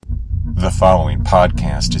The following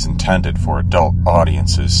podcast is intended for adult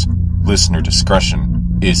audiences. Listener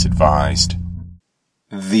discretion is advised.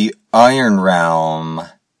 The Iron Realm,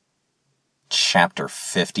 Chapter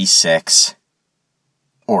 56,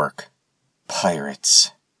 Orc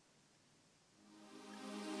Pirates.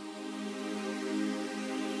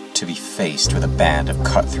 To be faced with a band of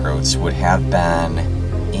cutthroats would have been,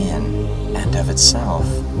 in and of itself,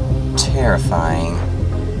 terrifying.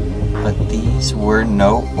 But these were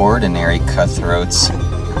no ordinary cutthroats.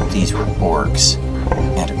 These were orcs,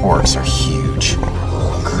 and orcs are huge,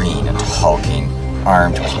 green and hulking,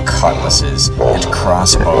 armed with cutlasses and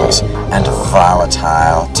crossbows and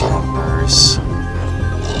volatile tempers.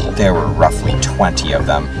 There were roughly 20 of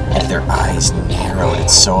them, and their eyes narrowed at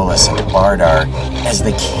Solus and Bardar as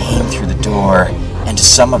they came through the door, and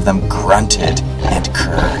some of them grunted and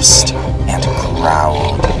cursed and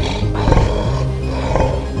growled.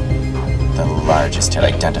 The largest had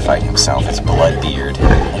identified himself as Bloodbeard,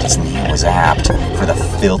 and his name was apt, for the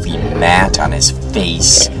filthy mat on his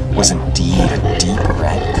face was indeed a deep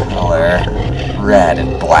red color, red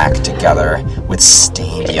and black together, with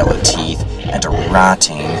stained yellow teeth and a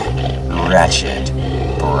rotting, wretched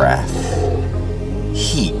breath.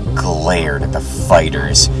 He glared at the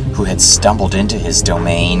fighters who had stumbled into his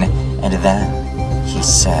domain, and then he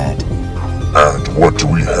said, "And what do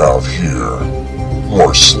we have here?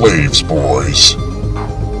 More slaves, boys.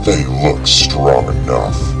 They look strong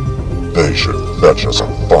enough. They should fetch us a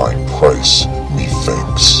fine price,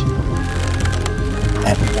 methinks."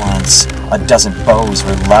 At once, a dozen bows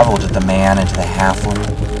were leveled at the man and the halfling,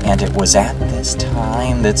 and it was at this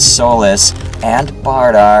time that Solus and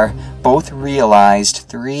Bardar both realized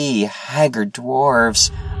 3 haggard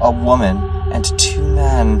dwarves, a woman, and 2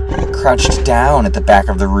 men crouched down at the back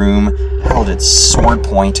of the room, held at sword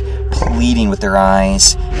point, pleading with their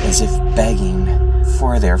eyes, as if begging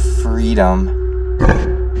for their freedom.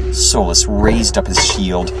 Solus raised up his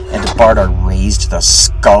shield, and Bardar raised the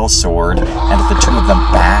skull sword, and the 2 of them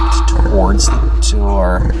backed towards the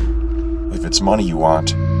door. If it's money you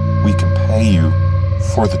want, we can pay you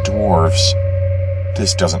for the dwarves.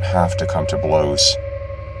 This doesn't have to come to blows.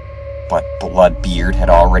 But Bloodbeard had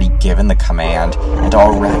already given the command, and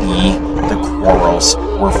already the quarrels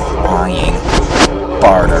were flying.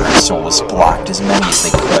 Bardar and Solus blocked as many as they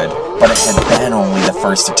could, but it had been only the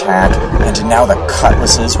first attack, and now the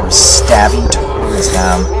cutlasses were stabbing towards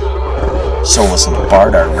them. Solus and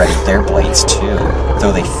Bardar readied their blades too,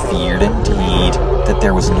 though they feared indeed that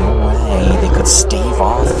there was no way they could stave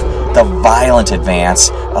off the violent advance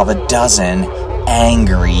of a dozen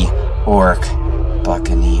angry orc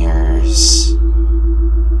buccaneers.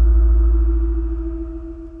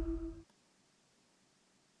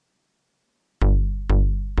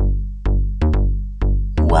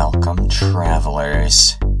 Welcome,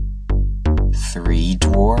 travelers. 3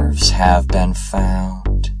 dwarves have been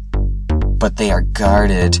found, but they are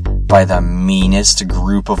guarded by the meanest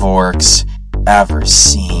group of orcs ever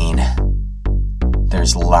seen.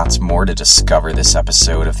 There's lots more to discover this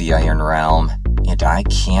episode of the Iron Realm, and I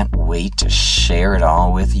can't wait to share it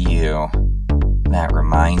all with you. That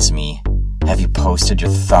reminds me, have you posted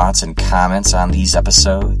your thoughts and comments on these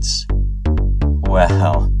episodes?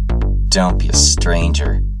 Well, don't be a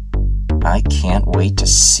stranger. I can't wait to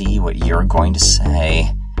see what you're going to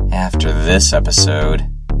say after this episode.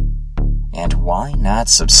 And why not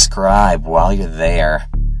subscribe while you're there,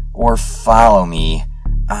 or follow me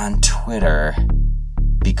on Twitter?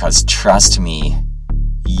 Because trust me,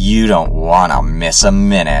 you don't want to miss a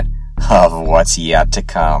minute of what's yet to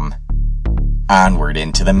come. Onward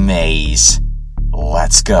into the maze.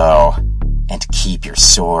 Let's go, and keep your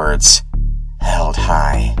swords held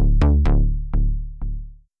high.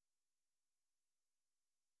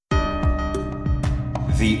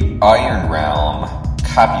 The Iron Realm,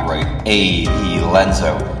 copyright A.E.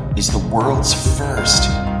 Lenzo, is the world's first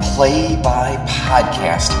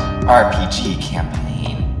play-by-podcast RPG campaign.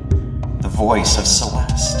 The voice of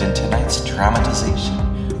Celeste in tonight's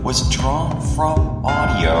dramatization was drawn from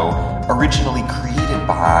audio originally created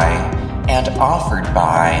by and offered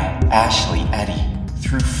by Ashley Eddy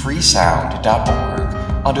through freesound.org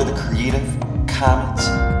under the Creative Commons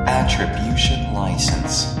Attribution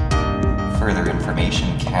License. Further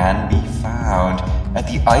information can be found at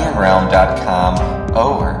theironrealm.com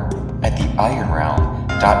or at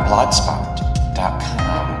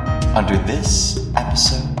theironrealm.blogspot.com under this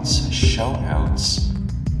episode's show notes.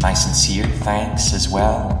 My sincere thanks as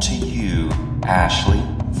well to you, Ashley,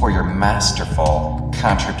 for your masterful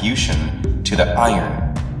contribution to the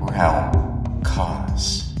Iron Realm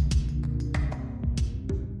cause.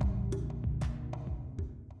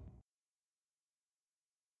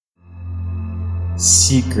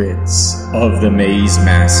 Secrets of the Maze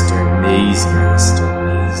Master, Maze Master,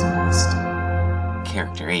 Maze Master.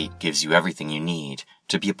 Character 8 gives you everything you need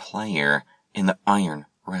to be a player in the Iron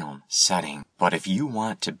Realm setting. But if you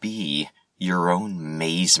want to be your own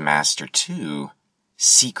Maze Master too,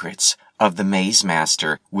 Secrets of the Maze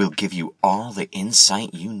Master will give you all the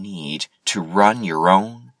insight you need to run your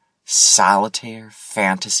own solitaire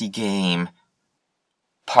fantasy game.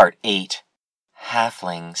 Part 8.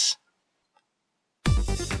 Halflings.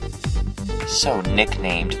 So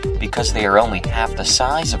nicknamed because they are only half the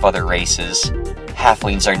size of other races,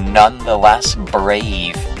 halflings are nonetheless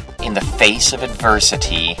brave in the face of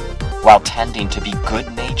adversity, while tending to be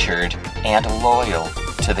good-natured and loyal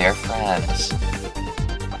to their friends.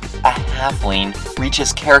 A halfling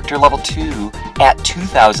reaches character level 2 at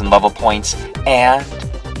 2,000 level points and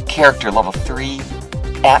character level 3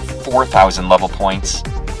 at 4,000 level points.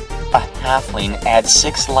 A halfling adds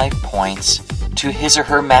 6 life points to his or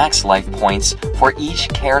her max life points for each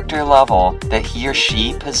character level that he or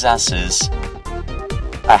she possesses.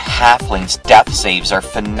 A halfling's death saves are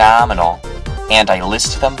phenomenal, and I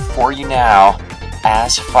list them for you now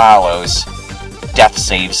as follows. Death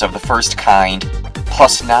saves of the first kind,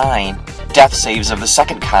 +9. Death saves of the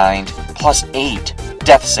second kind, +8.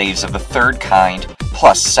 Death saves of the third kind,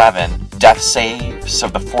 +7. Death saves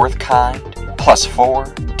of the fourth kind, +4.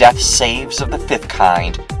 Death saves of the fifth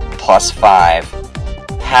kind, +5.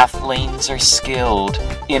 Halflings are skilled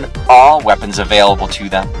in all weapons available to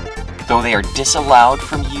them, though they are disallowed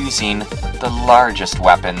from using the largest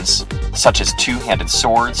weapons, such as two-handed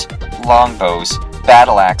swords, longbows,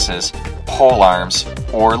 battle axes, polearms,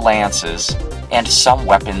 or lances. And some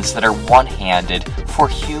weapons that are one-handed for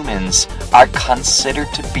humans are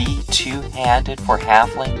considered to be two-handed for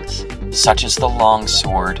halflings, such as the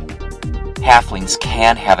longsword. Halflings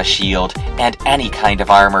can have a shield and any kind of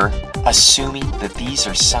armor, assuming that these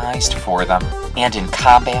are sized for them, and in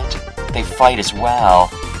combat, they fight as well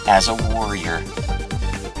as a warrior.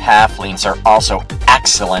 Halflings are also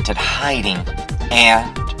excellent at hiding,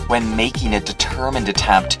 and when making a determined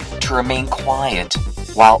attempt to remain quiet,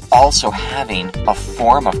 while also having a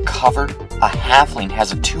form of cover, a halfling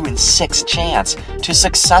has a 2 in 6 chance to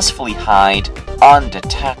successfully hide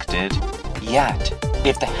undetected. Yet,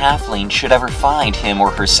 if the halfling should ever find him or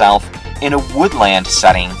herself in a woodland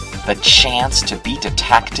setting, the chance to be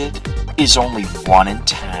detected is only 1 in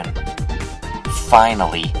 10.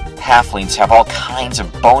 Finally, halflings have all kinds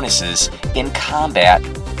of bonuses in combat.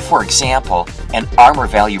 For example, an armor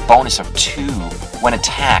value bonus of 2 when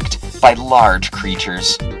attacked by large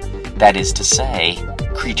creatures. That is to say,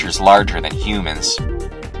 creatures larger than humans.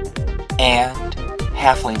 And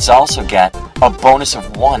halflings also get a bonus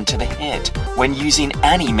of 1 to the hit when using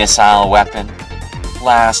any missile weapon.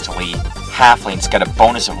 Lastly, halflings get a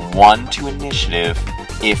bonus of 1 to initiative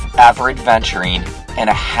if ever adventuring in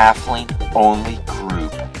a halfling-only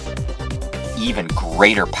group. Even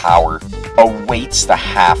greater power awaits the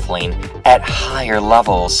halfling at higher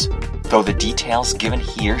levels, though the details given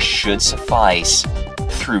here should suffice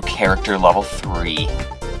through character level 3.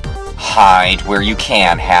 Hide where you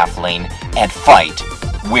can, halfling, and fight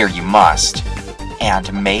where you must,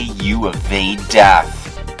 and may you evade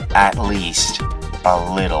death at least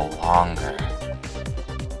a little longer.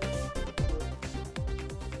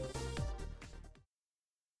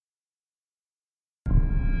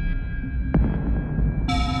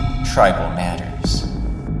 Tribal Matters.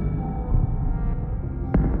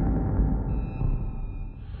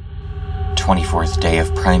 "24th day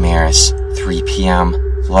of Primaris, 3 p.m.,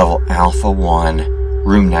 level Alpha 1,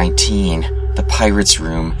 room 19. The Pirates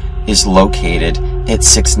room is located at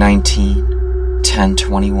 619,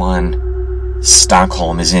 1021.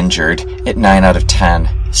 Stockholm is injured at 9 out of 10.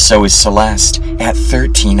 So is Celeste at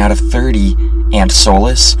 13 out of 30. And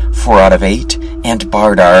Solus, 4 out of 8. And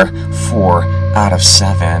Bardar, 4 out of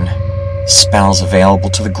 7. Spells available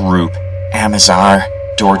to the group: Amazar,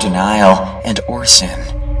 Door Denial, and Orson,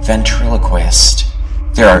 Ventriloquist.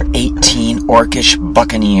 There are 18 orcish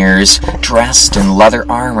buccaneers dressed in leather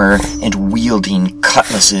armor and wielding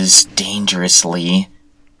cutlasses dangerously.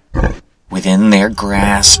 Within their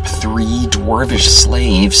grasp 3 dwarvish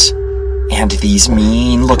slaves, and these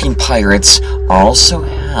mean-looking pirates also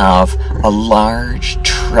have a large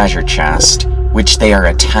treasure chest, which they are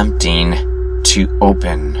attempting to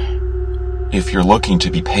open. If you're looking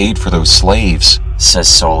to be paid for those slaves, says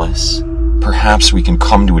Solus. Perhaps we can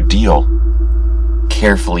come to a deal.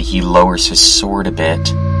 Carefully, he lowers his sword a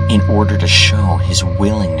bit in order to show his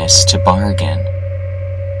willingness to bargain.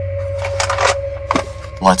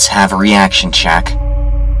 Let's have a reaction check.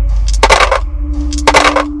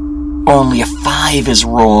 Only a 5 is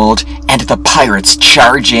rolled, and the pirates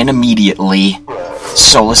charge in immediately.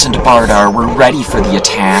 Solus and Bardar were ready for the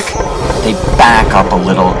attack. They back up a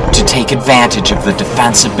little to take advantage of the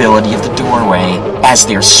defensibility of the doorway as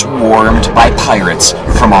they are swarmed by pirates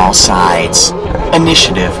from all sides.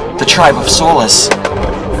 Initiative, the tribe of Solus.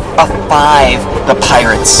 A 5, the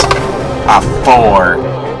pirates. A 4.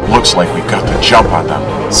 Looks like we've got the jump on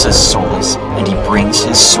them, says Solus, and he brings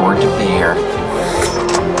his sword to bear.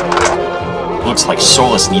 Looks like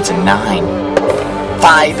Solus needs a 9.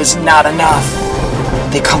 5 is not enough.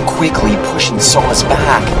 They come quickly, pushing Solus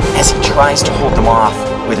back as he tries to hold them off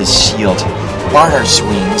with his shield. Bardar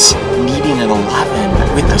swings, needing an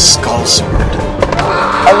 11 with the skull sword.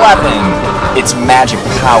 11! Its magic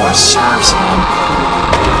power serves him.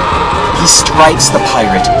 He strikes the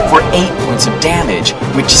pirate for 8 points of damage,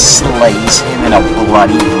 which slays him in a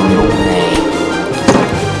bloody, brutal way.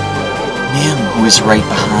 Nim, who is right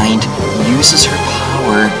behind, uses her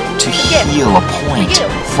power to heal a point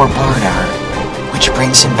for Bardar, which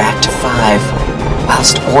brings him back to 5,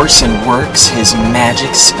 whilst Orson works his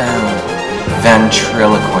magic spell,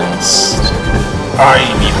 Ventriloquist. I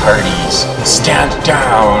need hearties. Stand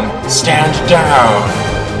down,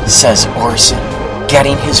 says Orson,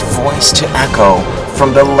 getting his voice to echo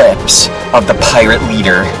from the lips of the pirate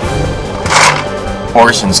leader.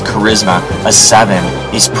 Orson's charisma, a 7,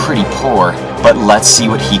 is pretty poor, but let's see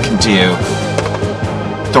what he can do.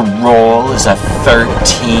 The roll is a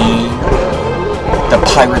 13. The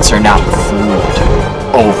pirates are not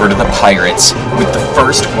fooled. Over to the pirates, with the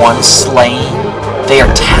first one slain. They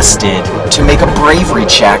are tested to make a bravery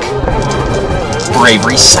check.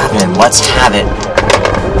 Bravery 7, let's have it.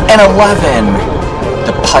 An 11.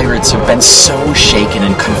 The pirates have been so shaken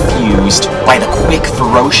and confused by the quick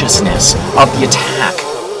ferociousness of the attack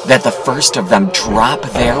that the first of them drop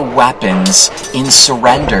their weapons in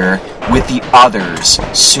surrender, with the others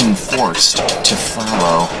soon forced to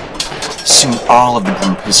follow. Soon all of the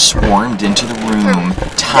group has swarmed into the room,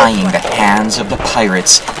 tying the hands of the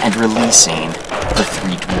pirates and releasing the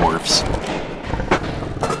 3 dwarves.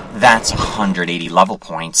 That's 180 level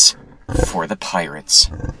points for the pirates.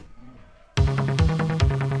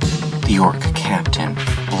 The orc captain,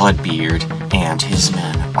 Bloodbeard, and his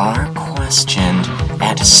men are questioned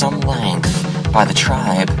at some length by the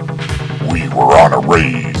tribe. We were on a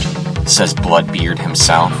raid, says Bloodbeard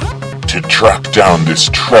himself, to track down this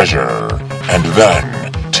treasure and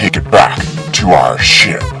then take it back to our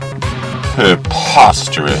ship.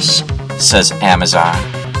 Preposterous, says Amazar.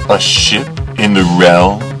 A ship in the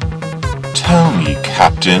realm? Tell me,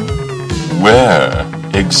 Captain, where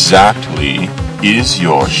exactly is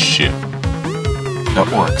your ship? The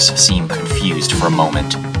orcs seem confused for a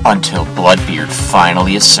moment, until Bloodbeard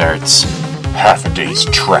finally asserts, Half a day's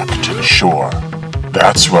trek to the shore.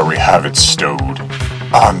 That's where we have it stowed.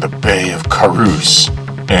 On the Bay of Carouse,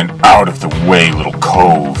 an out-of-the-way little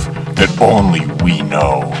cove that only we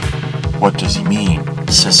know. What does he mean?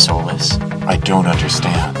 says Solus. I don't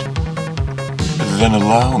understand. Then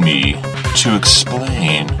allow me to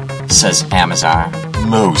explain, says Amazar.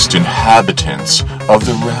 Most inhabitants of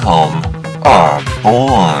the realm are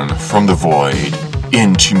born from the void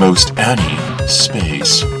into most any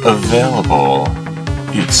space available.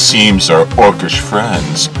 It seems our orcish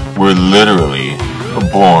friends were literally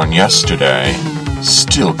born yesterday,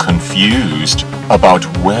 still confused about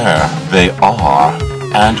where they are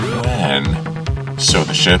and when. So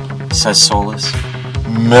the ship, says Solus.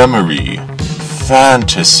 Memory,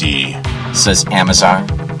 fantasy, says Amazar.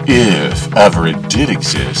 If ever it did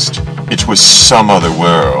exist, it was some other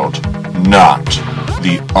world, not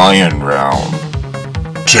the Iron Realm.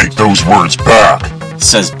 Take those words back,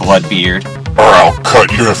 says Bloodbeard, or I'll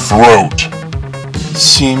cut your throat.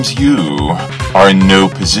 Seems you are in no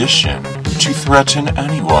position to threaten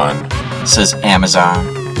anyone, says Amazar.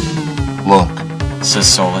 Look, says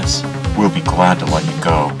Solus. We'll be glad to let you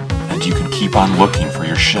go, and you can keep on looking for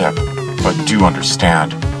your ship. But do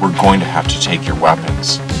understand, we're going to have to take your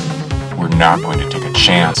weapons. We're not going to take a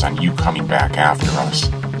chance on you coming back after us.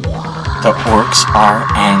 The orcs are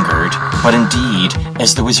angered, but indeed,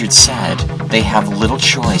 as the wizard said, they have little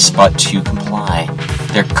choice but to comply.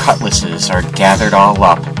 Their cutlasses are gathered all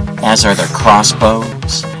up, as are their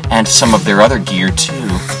crossbows, and some of their other gear too.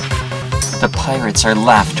 The pirates are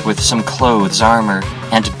left with some clothes, armor,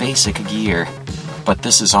 and basic gear, but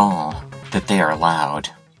this is all that they are allowed.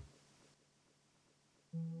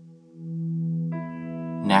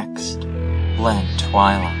 Next, Len,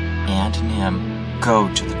 Twyla, and Nim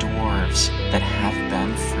go to the dwarves that have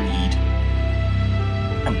been freed.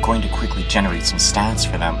 I'm going to quickly generate some stats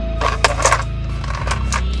for them.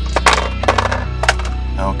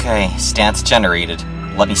 Okay, stats generated.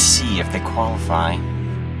 Let me see if they qualify.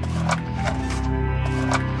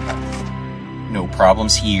 No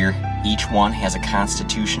problems here. Each one has a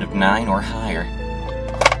constitution of 9 or higher.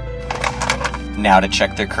 Now to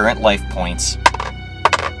check their current life points.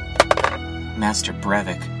 Master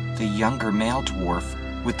Brevik, the younger male dwarf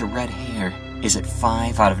with the red hair, is at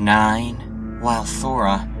 5 out of 9, while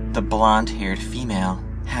Thora, the blonde-haired female,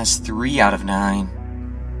 has 3 out of 9.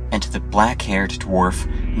 And the black-haired dwarf,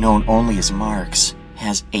 known only as Marks,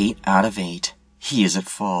 has 8 out of 8. He is at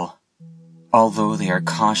full. Although they are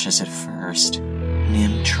cautious at first,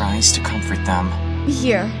 Nim tries to comfort them.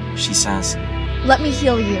 Here, She says, let me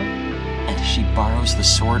heal you. and she borrows the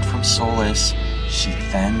sword from Solus. She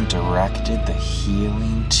then directed the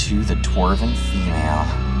healing to the dwarven female.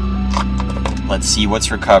 Let's see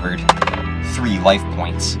what's recovered. 3 life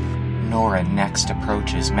points. Nora next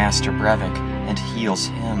approaches Master Brevik and heals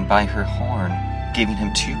him by her horn, giving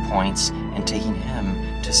him 2 points and taking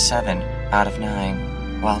him to 7 out of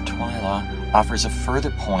 9, while Twyla offers a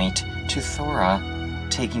further point to Thora,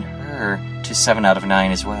 taking her to 7 out of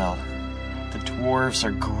 9 as well. The dwarves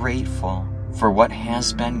are grateful for what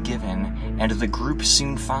has been given, and the group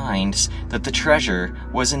soon finds that the treasure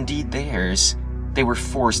was indeed theirs. They were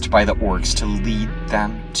forced by the orcs to lead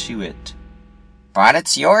them to it. But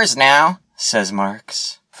it's yours now, says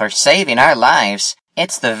Marks. For saving our lives,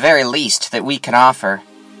 it's the very least that we can offer.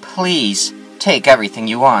 Please, take everything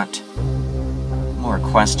you want. More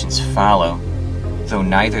questions follow, though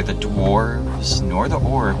neither the dwarves nor the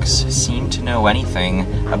orcs seem to know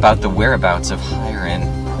anything about the whereabouts of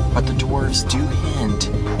Hiren. But the dwarves do hint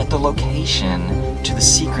at the location to the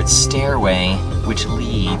secret stairway which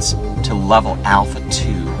leads to level Alpha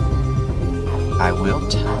 2. I will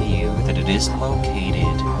tell you that it is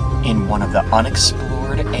located in one of the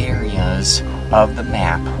unexplored areas of the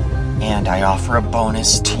map, and I offer a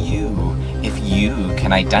bonus to you if you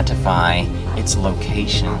can identify its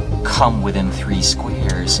location. Come within 3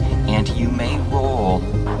 squares, and you may roll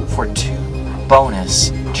for 2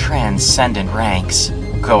 bonus transcendent ranks.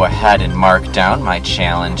 Go ahead and mark down my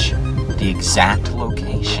challenge. The exact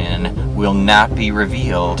location will not be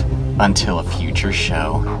revealed until a future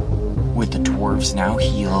show. With the dwarves now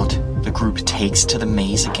healed, the group takes to the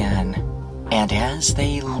maze again. And as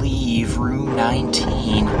they leave room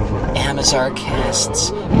 19, Amazar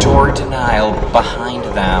casts door denial behind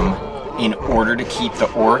them in order to keep the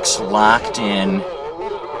orcs locked in.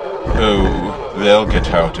 Oh, they'll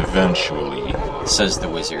get out eventually, Says the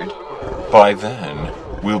wizard. By then,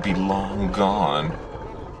 we'll be long gone.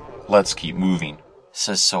 Let's keep moving.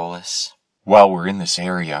 Says Solus. While we're in this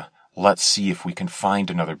area, let's see if we can find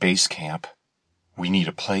another base camp. We need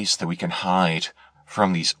a place that we can hide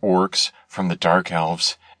from these orcs, from the dark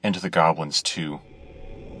elves, and the goblins too.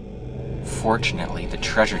 Fortunately, the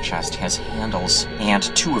treasure chest has handles, and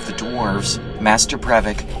 2 of the dwarves, Master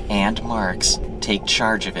Brevik and Marks, take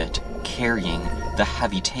charge of it, carrying the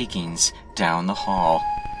heavy takings down the hall.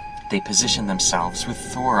 They position themselves with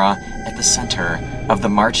Thora at the center of the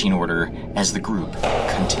marching order as the group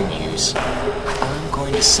continues. I'm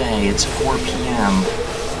going to say it's 4 p.m.,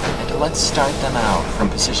 and let's start them out from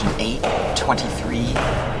position 823,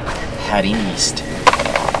 heading east.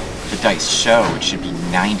 The dice show it should be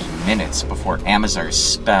 90 minutes before Amazar's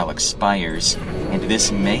spell expires, and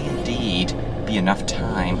this may indeed be enough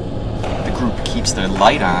time. The group keeps their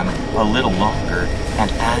light on a little longer, and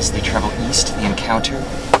as they travel east, they encounter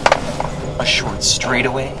a short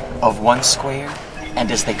straightaway of 1 square, and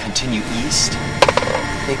as they continue east,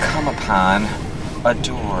 they come upon a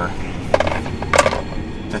door.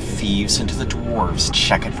 The thieves and the dwarves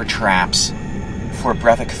check it for traps, for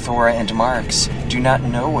Brevik, Thora, and Marks do not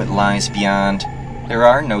know what lies beyond. There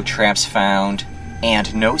are no traps found,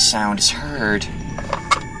 and no sound is heard.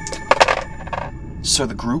 So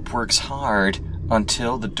the group works hard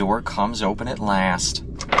until the door comes open at last.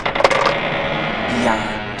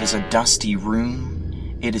 Beyond is a dusty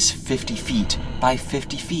room. It is 50 feet by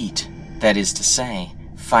 50 feet. That is to say,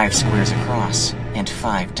 5 squares across and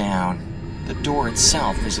 5 down. The door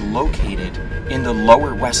itself is located in the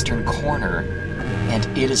lower western corner, and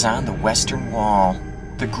it is on the western wall.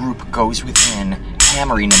 The group goes within,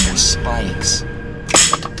 hammering in their spikes,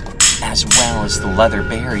 as well as the leather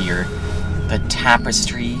barrier. The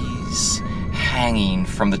tapestries hanging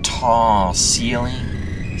from the tall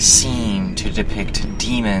ceiling seem to depict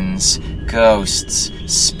demons, ghosts,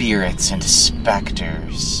 spirits, and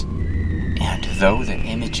specters. And though the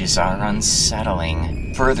images are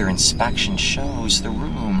unsettling, further inspection shows the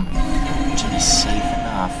room to be safe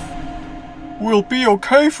enough. We'll be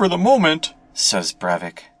okay for the moment, Says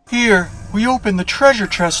Brevik. Here, we open the treasure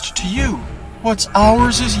chest to you. What's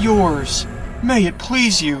ours is yours. May it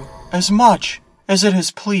please you as much as it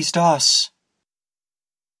has pleased us.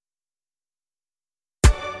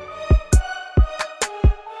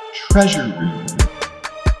 Treasure Room.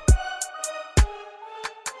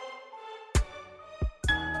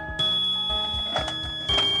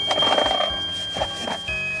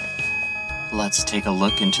 Let's take a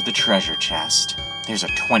look into the treasure chest. There's a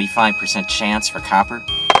 25% chance for copper.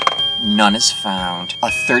 None is found. A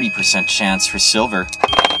 30% chance for silver.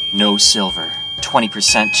 No silver.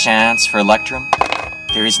 20% chance for electrum.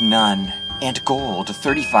 There is none. And gold, a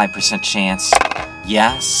 35% chance.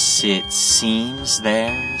 Yes, it seems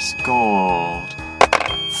there's gold.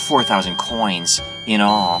 4,000 coins in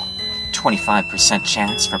all. 25%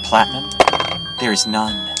 chance for platinum. There is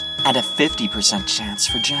none. And a 50% chance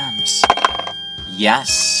for gems.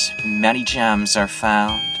 Yes, many gems are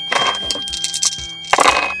found.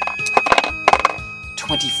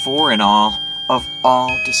 24 in all, of all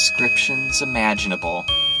descriptions imaginable.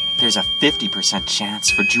 There's a 50% chance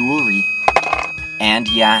for jewelry. And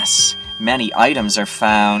yes, many items are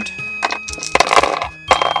found.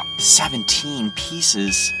 17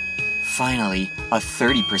 pieces. Finally, a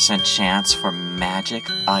 30% chance for magic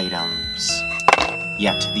items.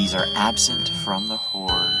 Yet these are absent from the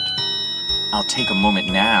hoard. I'll take a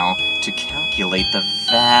moment now to calculate the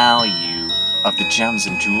value of the gems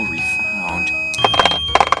and jewelry found.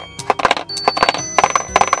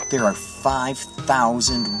 There are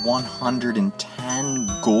 5,110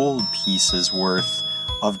 gold pieces worth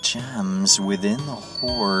of gems within the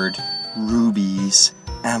hoard. Rubies,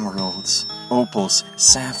 emeralds, opals,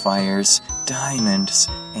 sapphires, diamonds,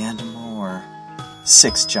 and more.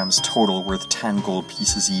 6 gems total worth 10 gold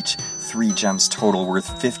pieces each. 3 gems total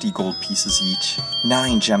worth 50 gold pieces each.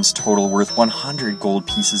 9 gems total worth 100 gold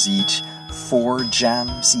pieces each. 4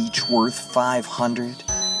 gems each worth 500.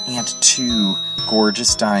 And 2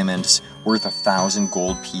 gorgeous diamonds worth 1,000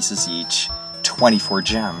 gold pieces each. 24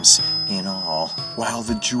 gems in all. While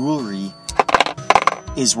the jewelry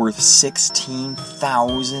is worth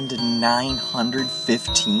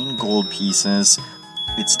 16,915 gold pieces.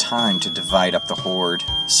 It's time to divide up the hoard.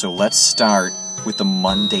 So let's start with the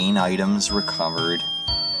mundane items recovered.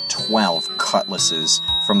 12 cutlasses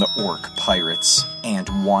from the Orc Pirates, and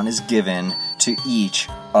 1 is given to each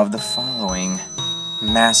of the following: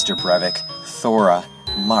 Master Brevik, Thora,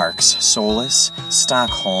 Marks, Solus,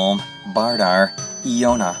 Stockholm, Bardar,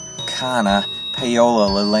 Iona, Kana, Paola,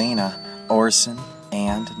 Lelena, Orson,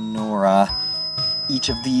 and Nora. Each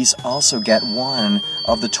of these also get 1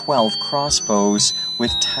 of the 12 crossbows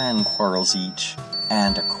with 10 quarrels each,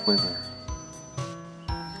 and a quiver.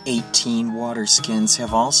 18 water skins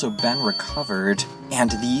have also been recovered,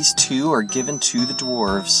 and these 2 are given to the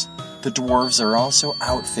dwarves. The dwarves are also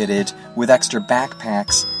outfitted with extra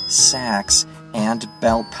backpacks, sacks, and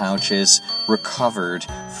belt pouches recovered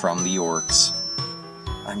from the orcs.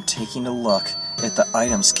 I'm taking a look at the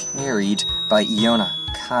items carried by Iona,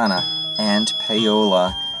 Kana, and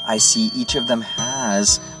Paola. I see each of them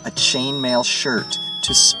has a chainmail shirt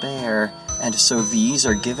to spare, and so these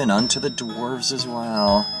are given unto the dwarves as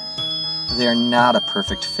well. They're not a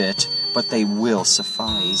perfect fit, but they will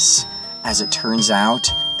suffice. As it turns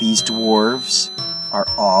out, these dwarves are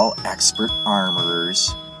all expert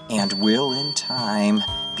armorers, and will in time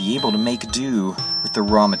be able to make do with the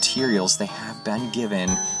raw materials they have been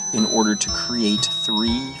given in order to create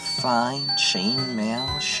 3 fine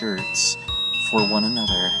chainmail shirts for one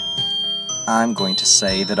another. I'm going to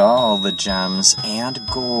say that all the gems and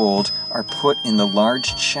gold are put in the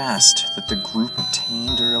large chest that the group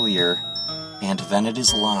obtained earlier, and then it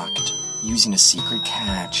is locked using a secret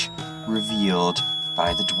catch revealed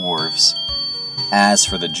by the dwarves. As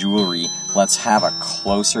for the jewelry, let's have a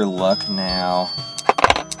closer look now.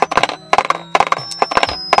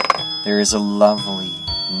 There is a lovely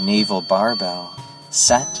naval barbell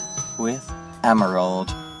set with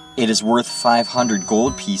emerald. It is worth 500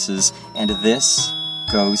 gold pieces, and this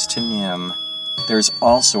goes to Nim. There's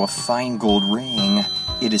also a fine gold ring.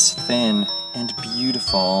 It is thin and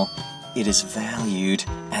beautiful. It is valued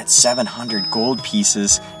at 700 gold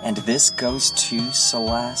pieces, and this goes to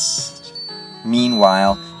Celeste.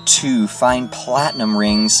 Meanwhile, 2 fine platinum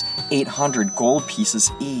rings, 800 gold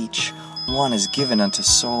pieces each. 1 is given unto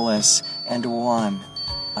Solus, and 1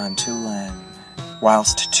 unto Len.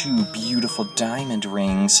 Whilst 2 beautiful diamond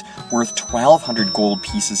rings, worth 1,200 gold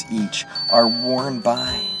pieces each, are worn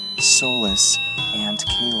by Solus and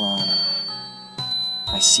Kaylana.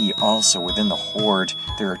 I see also within the hoard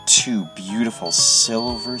there are 2 beautiful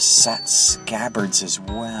silver set scabbards as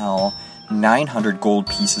well, 900 gold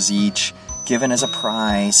pieces each, given as a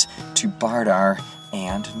prize to Bardar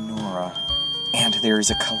and Nora. And there is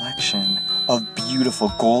a collection of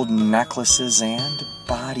beautiful gold necklaces and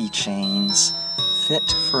body chains fit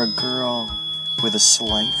for a girl with a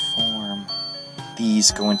slight form.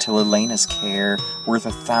 These go into Elena's care, worth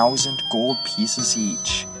 1,000 gold pieces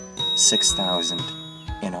each, 6,000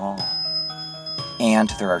 in all. And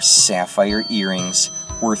there are sapphire earrings,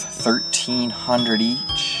 worth 1,300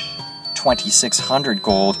 each, 2,600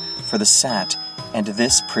 gold for the set, and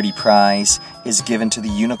this pretty prize is given to the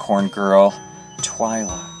unicorn girl,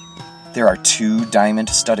 Twyla. There are 2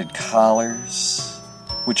 diamond-studded collars,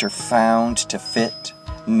 which are found to fit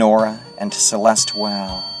Nora and Celeste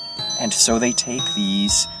well, and so they take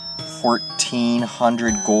these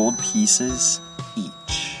 1,400 gold pieces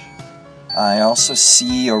each. I also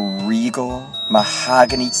see a regal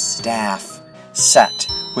mahogany staff set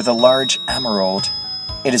with a large emerald.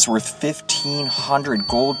 It is worth 1,500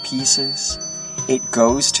 gold pieces. It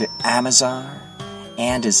goes to Amazar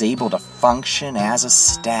and is able to function as a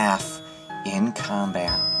staff in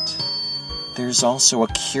combat. There's also a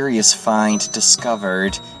curious find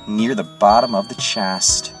discovered near the bottom of the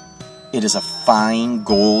chest. It is a fine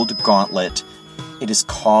gold gauntlet. It is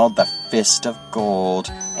called the Fist of Gold,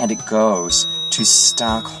 and it goes to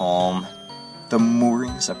Stockholm. The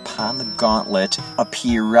moorings upon the gauntlet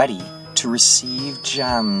appear ready to receive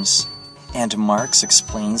gems, and Marx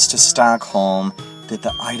explains to Stockholm that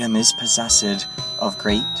the item is possessed of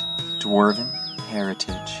great dwarven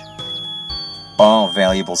heritage. All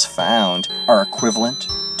valuables found are equivalent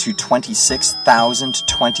to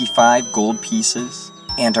 26,025 gold pieces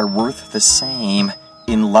and are worth the same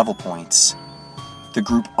in level points. The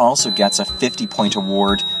group also gets a 50-point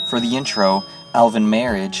award for the intro, Elven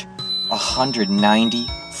Marriage, 190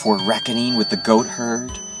 for Reckoning with the Goat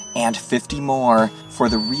Herd, and 50 more for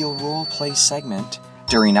the real roleplay segment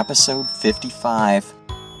during episode 55.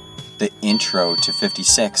 The intro to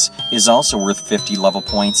 56 is also worth 50 level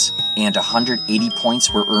points, and 180 points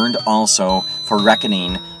were earned also for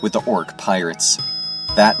Reckoning with the Orc Pirates.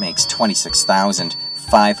 That makes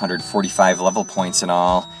 26,545 level points in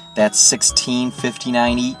all. That's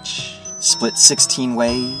 1659 each, split 16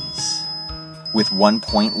 ways, with 1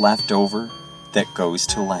 point left over that goes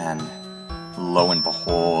to Len. Lo and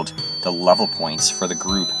behold, the level points for the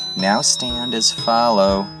group now stand as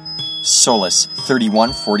follow. Solus,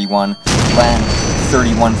 3141, Len,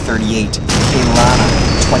 3138, Kaylana,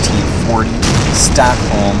 2840,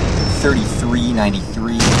 Stockholm,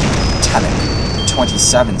 3393, Tenek,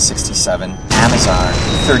 2767, Amazar,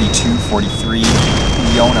 3243,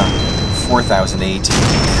 Iona, 4008,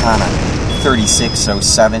 Kana,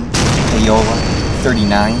 3607, Aola,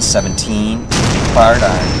 3917,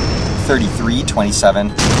 Bardar, 3327,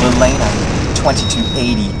 Lelena,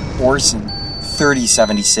 2280, Orson,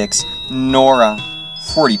 3076, Nora,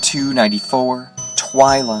 4294,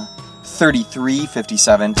 Twyla,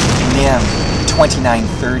 3357, Nim,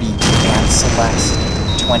 2930, and Celeste,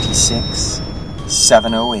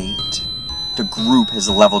 26708. The group has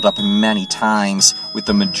leveled up many times, with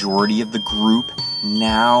the majority of the group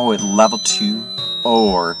now at level 2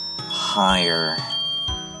 or higher.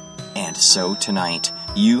 And so tonight,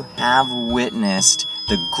 you have witnessed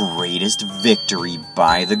the greatest victory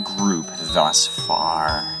by the group thus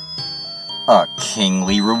far. A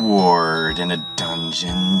kingly reward in a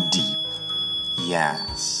dungeon deep.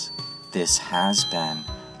 Yes, this has been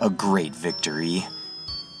a great victory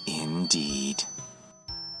indeed.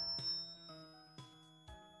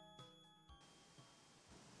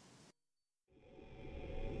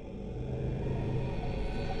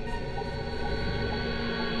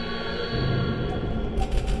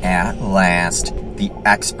 At last, the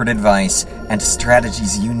expert advice and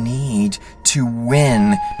strategies you need to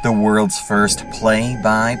win the world's first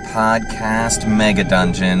play-by-podcast mega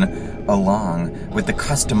dungeon, along with the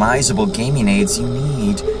customizable gaming aids you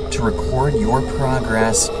need to record your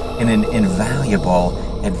progress in an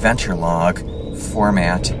invaluable adventure log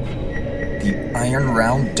format. The Iron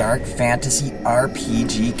Realm Dark Fantasy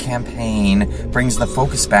RPG campaign brings the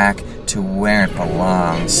focus back to where it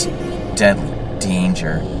belongs. Deadly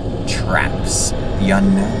danger, traps, the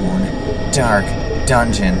unknown, dark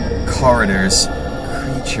dungeon corridors,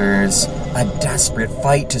 creatures, a desperate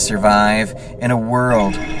fight to survive in a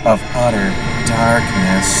world of utter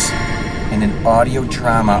darkness. In an audio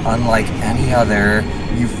drama unlike any other,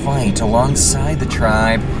 you fight alongside the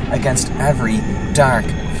tribe against every dark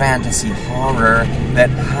fantasy horror that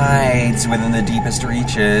hides within the deepest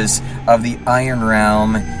reaches of the Iron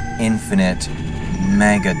Realm Infinite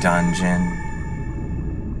Mega Dungeon.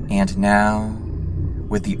 And now,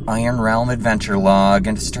 With the Iron Realm Adventure Log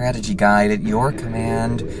and Strategy Guide at your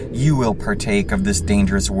command, you will partake of this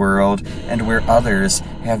dangerous world, and where others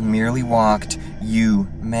have merely walked, you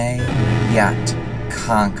may yet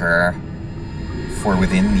conquer. For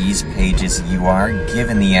within these pages you are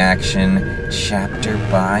given the action, chapter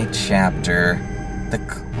by chapter, the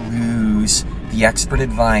clues, the expert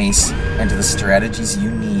advice, and the strategies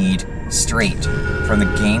you need, straight from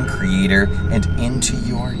the game creator and into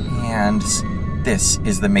your hands. This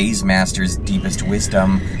is the Maze Master's deepest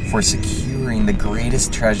wisdom for securing the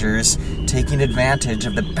greatest treasures, taking advantage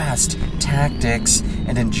of the best tactics,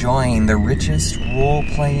 and enjoying the richest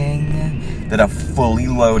role-playing that a fully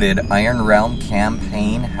loaded Iron Realm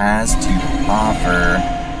campaign has to offer.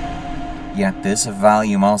 Yet this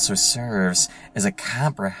volume also serves as a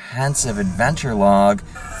comprehensive adventure log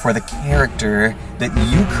for the character that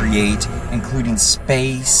you create, including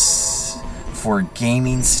space for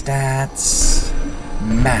gaming stats,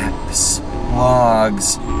 maps,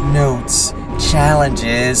 logs, notes,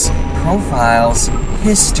 challenges, profiles,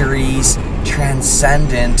 histories,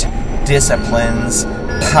 transcendent disciplines,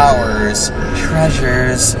 powers,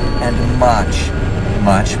 treasures, and much,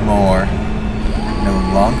 much more. No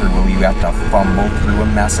longer will you have to fumble through a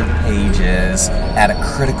mess of pages at a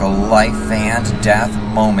critical life and death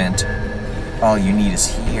moment. All you need is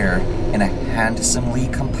here in a handsomely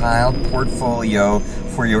compiled portfolio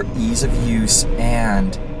for your ease of use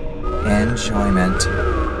and enjoyment.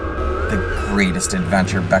 The greatest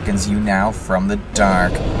adventure beckons you now from the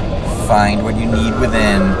dark. Find what you need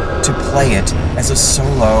within to play it as a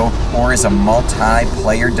solo or as a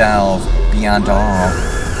multiplayer delve beyond all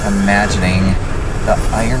imagining. The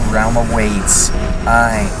Iron Realm awaits.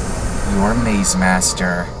 I, your Maze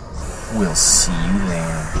Master, will see you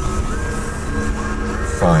there.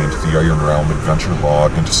 Find the Iron Realm Adventure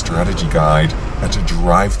Log and Strategy Guide at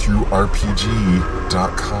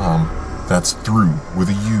drivethrurpg.com. That's through with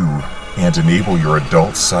a U. And enable your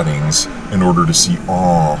adult settings in order to see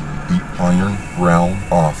all the Iron Realm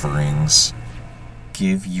offerings.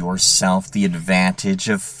 Give yourself the advantage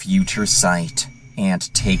of future sight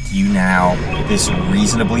and take you now this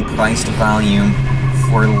reasonably priced volume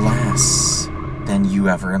for less than you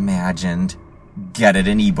ever imagined. Get it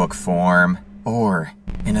in ebook form or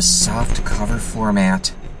in a soft cover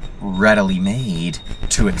format, readily made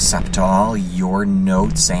to accept all your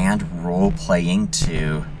notes and role-playing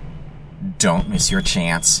too. Don't miss your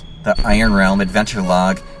chance. The Iron Realm Adventure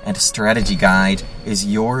Log and Strategy Guide is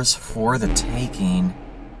yours for the taking.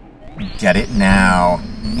 Get it now,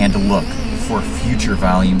 and look for future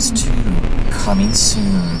volumes too, coming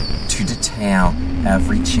soon to detail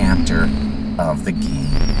every chapter of the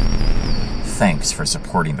game. Thanks for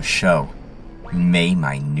supporting the show. May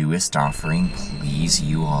my newest offering please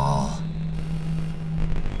you all.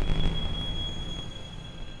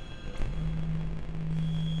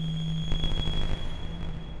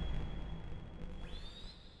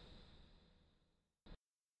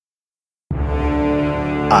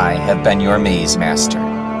 I have been your Maze Master,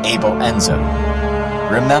 Abel Enzo.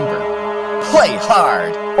 Remember, play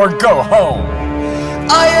hard or go home.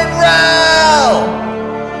 Iron Realm!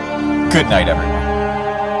 Good night, everyone.